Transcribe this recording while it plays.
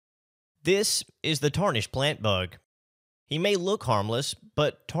This is the tarnished plant bug. He may look harmless,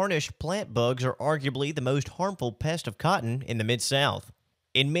 but tarnished plant bugs are arguably the most harmful pest of cotton in the Mid-South.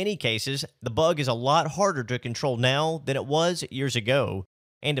 In many cases, the bug is a lot harder to control now than it was years ago,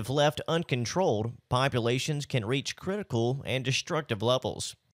 and if left uncontrolled, populations can reach critical and destructive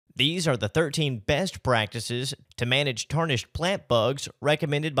levels. These are the 13 best practices to manage tarnished plant bugs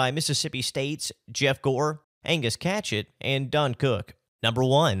recommended by Mississippi State's Jeff Gore, Angus Catchett, and Don Cook. Number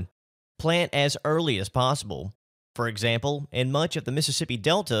 1. Plant as early as possible. For example, in much of the Mississippi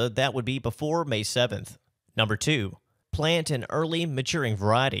Delta, that would be before May 7th. Number 2. Plant an early maturing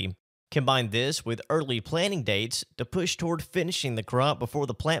variety. Combine this with early planting dates to push toward finishing the crop before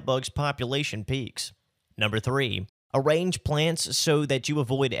the plant bug's population peaks. Number 3. Arrange plants so that you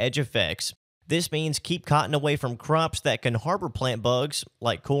avoid edge effects. This means keep cotton away from crops that can harbor plant bugs,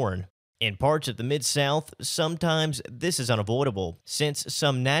 like corn. In parts of the Mid-South, sometimes this is unavoidable, since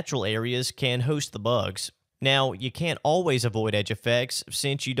some natural areas can host the bugs. Now, you can't always avoid edge effects,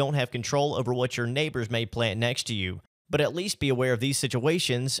 since you don't have control over what your neighbors may plant next to you, but at least be aware of these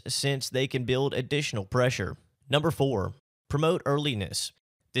situations, since they can build additional pressure. Number 4. Promote earliness.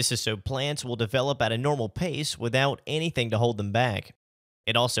 This is so plants will develop at a normal pace without anything to hold them back.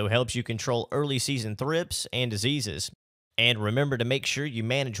 It also helps you control early season thrips and diseases. And remember to make sure you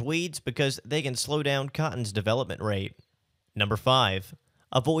manage weeds because they can slow down cotton's development rate. Number 5.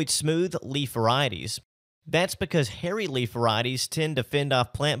 Avoid smooth leaf varieties. That's because hairy leaf varieties tend to fend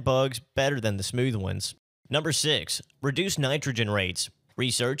off plant bugs better than the smooth ones. Number 6. Reduce nitrogen rates.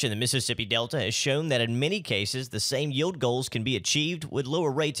 Research in the Mississippi Delta has shown that in many cases the same yield goals can be achieved with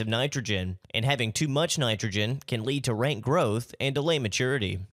lower rates of nitrogen, and having too much nitrogen can lead to rank growth and delay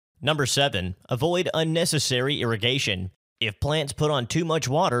maturity. Number 7. Avoid unnecessary irrigation. If plants put on too much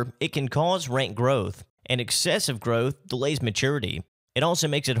water, it can cause rank growth, and excessive growth delays maturity. It also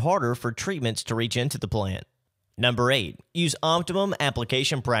makes it harder for treatments to reach into the plant. Number 8. Use optimum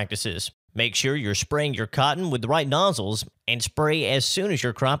application practices. Make sure you're spraying your cotton with the right nozzles and spray as soon as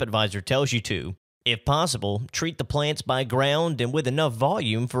your crop advisor tells you to. If possible, treat the plants by ground and with enough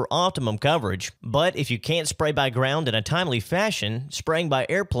volume for optimum coverage. But if you can't spray by ground in a timely fashion, spraying by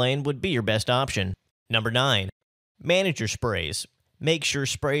airplane would be your best option. Number 9. Manage your sprays. Make sure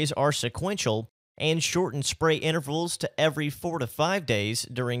sprays are sequential and shorten spray intervals to every 4 to 5 days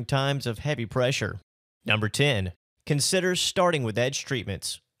during times of heavy pressure. Number 10. Consider starting with edge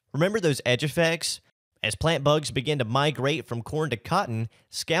treatments. Remember those edge effects? As plant bugs begin to migrate from corn to cotton,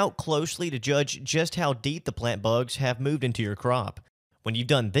 scout closely to judge just how deep the plant bugs have moved into your crop. When you've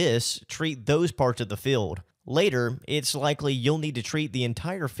done this, treat those parts of the field. Later, it's likely you'll need to treat the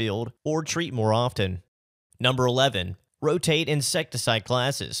entire field or treat more often. Number 11. Rotate insecticide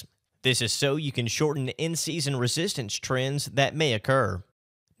classes. This is so you can shorten in-season resistance trends that may occur.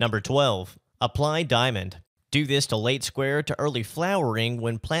 Number 12. Apply diamond. Do this to late square to early flowering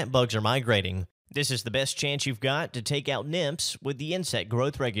when plant bugs are migrating. This is the best chance you've got to take out nymphs with the insect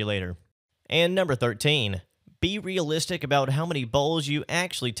growth regulator. And number 13. Be realistic about how many bowls you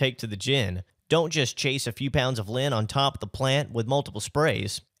actually take to the gin. Don't just chase a few pounds of Lin on top of the plant with multiple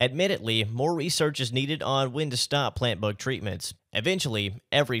sprays. Admittedly, more research is needed on when to stop plant bug treatments. Eventually,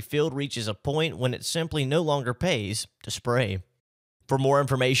 every field reaches a point when it simply no longer pays to spray. For more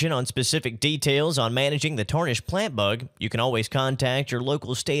information on specific details on managing the tarnished plant bug, you can always contact your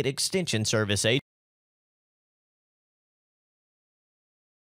local state extension service agent.